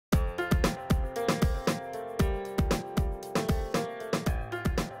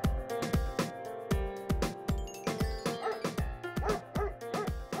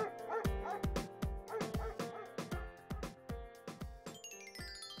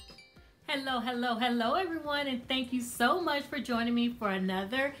Hello everyone, and thank you so much for joining me for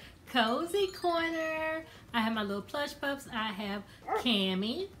another Kozy Korner. I have my little plush pups. I have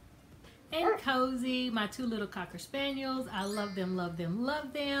Kami and Kozy, my two little Cocker Spaniels. I love them, love them,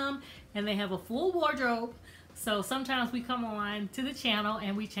 love them. And they have a full wardrobe. So sometimes we come on to the channel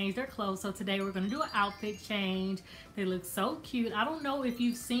and we change their clothes. So today we're going to do an outfit change. They look so cute. I don't know if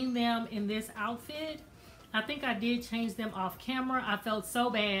you've seen them in this outfit. I think I did change them off camera. I felt so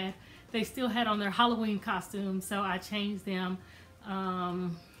bad. They still had on their Halloween costumes, so I changed them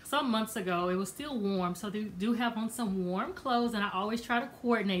some months ago. It was still warm, so they do have on some warm clothes, and I always try to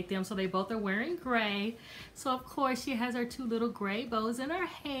coordinate them so they both are wearing gray. So of course she has her two little gray bows in her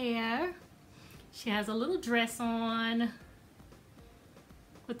hair. She has a little dress on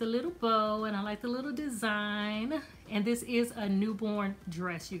with a little bow, and I like the little design. And this is a newborn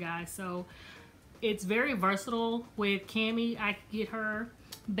dress, you guys, so it's very versatile. With Kami, I could get her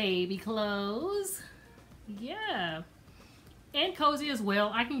baby clothes, yeah, and Kozy as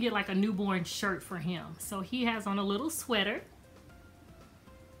well. I can get like a newborn shirt for him. So he has on a little sweater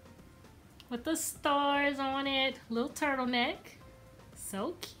with the stars on it, little turtleneck,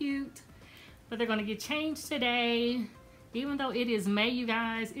 so cute. But they're gonna get changed today. Even though it is May, you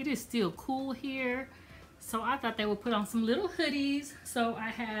guys, it is still cool here, so I thought they would put on some little hoodies. So I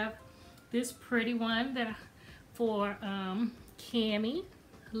have this pretty one that for Kami,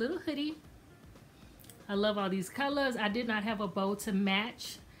 a little hoodie. I love all these colors. I did not have a bow to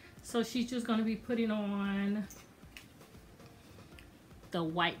match, so she's just going to be putting on the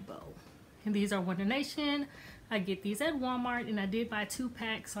white bow. And these are Wonder Nation. I get these at Walmart, and I did buy 2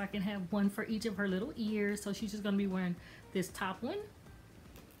 packs so I can have one for each of her little ears. So she's just going to be wearing this top one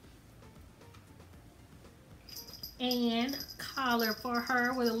and collar for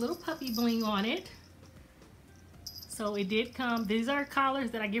her with a little puppy bling on it. So it did come, these are collars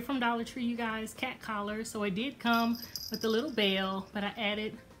that I get from Dollar Tree, you guys, cat collars. So it did come with the little bell, but I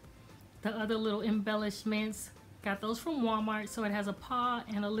added the other little embellishments. Got those from Walmart. So it has a paw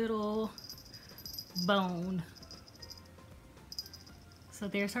and a little bone. So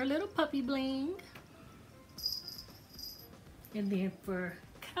there's her little puppy bling. And then for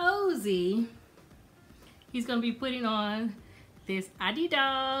Kozy, he's gonna be putting on this ID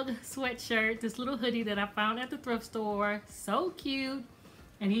Dog sweatshirt, this little hoodie that I found at the thrift store. So cute.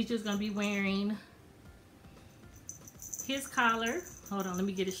 And he's just gonna be wearing his collar. Hold on, let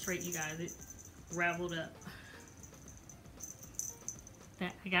me get it straight, you guys. It raveled up.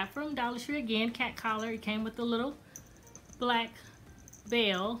 That I got from Dollar Tree again, cat collar. It came with the little black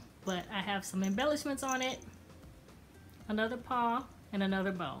bell, but I have some embellishments on it. Another paw and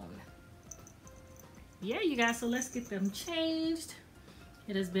another bone. Yeah, you guys, so let's get them changed.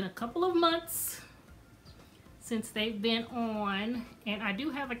 It has been a couple of months since they've been on, and I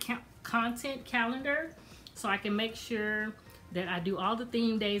do have a content calendar, so I can make sure that I do all the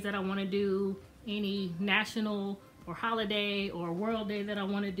theme days that I want to do, any national or holiday or world day that I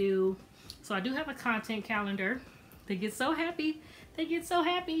want to do. So I do have a content calendar. They get so happy. They get so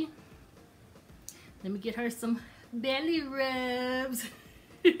happy. Let me get her some belly rubs.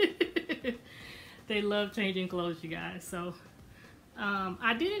 They love changing clothes, you guys. So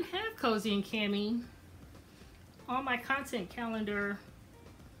I didn't have Kozy and Kami on my content calendar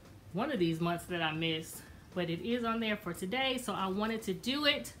one of these months that I missed, but it is on there for today, so I wanted to do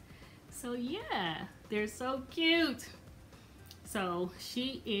it. So yeah, they're so cute. So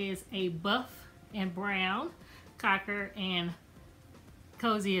she is a buff and brown Cocker, and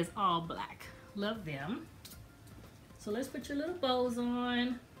Kozy is all black. Love them. So let's put your little bows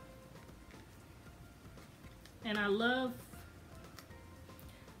on. And I love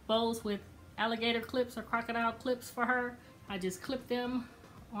bows with alligator clips or crocodile clips for her. I just clip them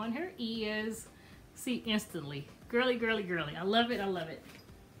on her ears. See, instantly. Girly, girly, girly. I love it, I love it.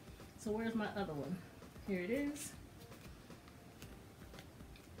 So where's my other one? Here it is.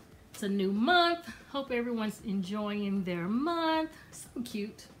 It's a new month. Hope everyone's enjoying their month. So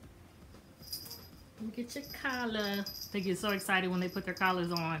cute. Let me get your collar. They get so excited when they put their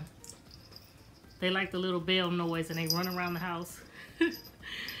collars on. They like the little bell noise, and they run around the house.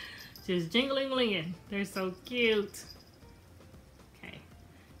 Just jingling. They're so cute. Okay,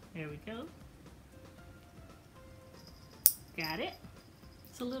 there we go. Got it.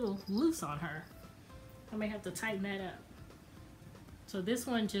 It's a little loose on her. I may have to tighten that up. So this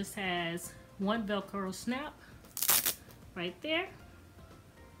one just has one Velcro snap right there.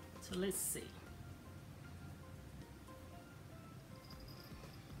 So let's see.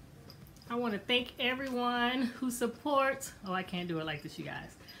 I want to thank everyone who supports. Oh, I can't do it like this, you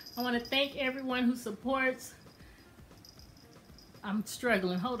guys. I want to thank everyone who supports. I'm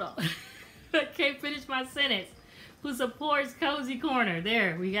struggling. Hold on. Can't finish my sentence. Who supports Kozy Korner.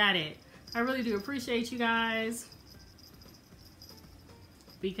 There, we got it. I really do appreciate you guys.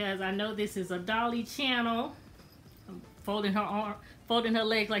 Because I know this is a dolly channel. I'm folding her arm, folding her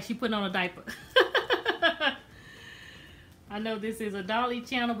legs like she putting on a diaper. I know this is a dolly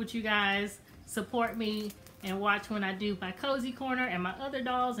channel, but you guys support me and watch when I do my Kozy Korner and my other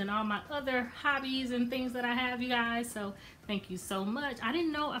dolls and all my other hobbies and things that I have, you guys. So thank you so much. I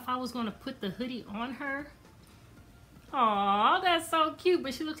didn't know if I was going to put the hoodie on her. Aw, that's so cute,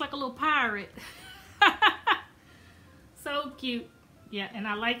 but she looks like a little pirate. So cute. Yeah, and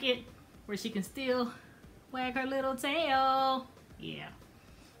I like it where she can still wag her little tail. Yeah.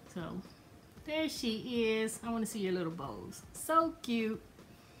 So there she is. I want to see your little bows. So cute.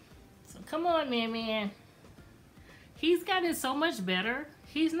 So come on, man. He's gotten so much better.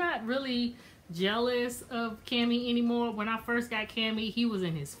 He's not really jealous of Kami anymore. When I first got Kami, he was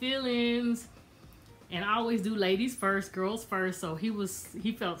in his feelings. And I always do ladies first, girls first. So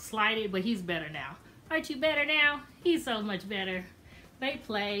he felt slighted, but he's better now. Aren't you better now? He's so much better. They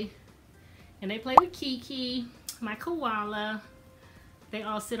play. And they play with Kiki, my koala. They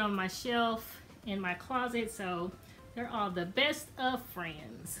all sit on my shelf in my closet. So they're all the best of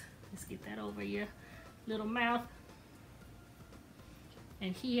friends. Let's get that over your little mouth.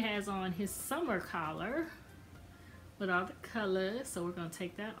 And he has on his summer collar with all the colors. So we're going to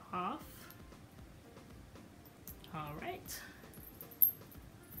take that off. All right.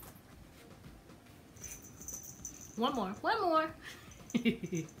 One more.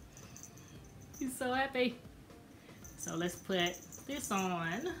 He's so happy. So let's put this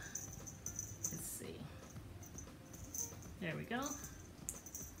on. Let's see. There we go.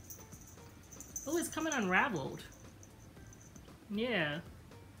 Oh, it's coming unraveled. Yeah.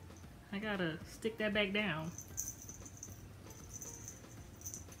 I gotta stick that back down.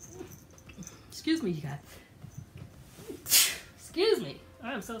 Excuse me, you guys. Excuse me.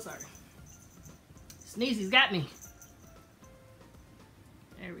 I'm so sorry. Sneezy's got me.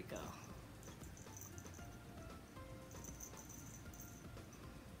 There we go.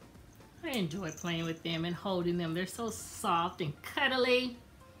 I enjoy playing with them and holding them. They're so soft and cuddly.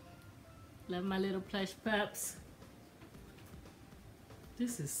 Love my little plush pups.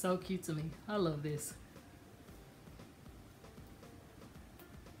 This is so cute to me. I love this.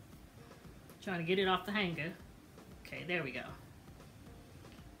 Trying to get it off the hanger. Okay, there we go.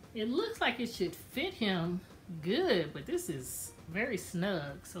 It looks like it should fit him good, but this is very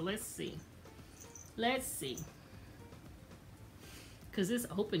snug. So let's see. Let's see. Because this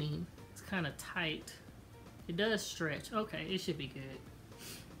opening is kind of tight. It does stretch. Okay, it should be good.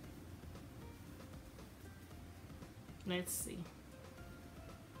 Let's see.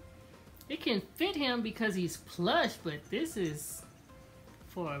 It can fit him because he's plush, but this is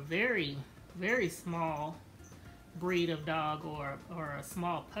for a very, very small breed of dog or a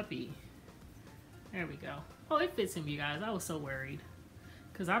small puppy. There we go. Oh, it fits him, you guys. I was so worried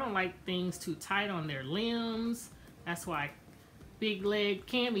because I don't like things too tight on their limbs. That's why big leg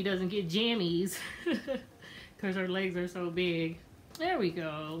Kami doesn't get jammies because her legs are so big. There we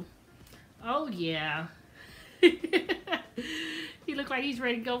go. Oh yeah. He looks like he's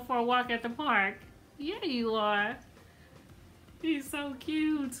ready to go for a walk at the park. Yeah, you are. He's so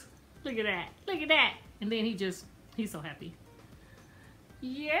cute. Look at that. Look at that. And then he's so happy.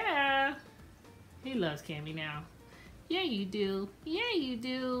 Yeah. He loves Kami now. Yeah, you do. Yeah, you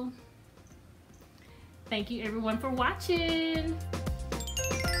do. Thank you everyone for watching.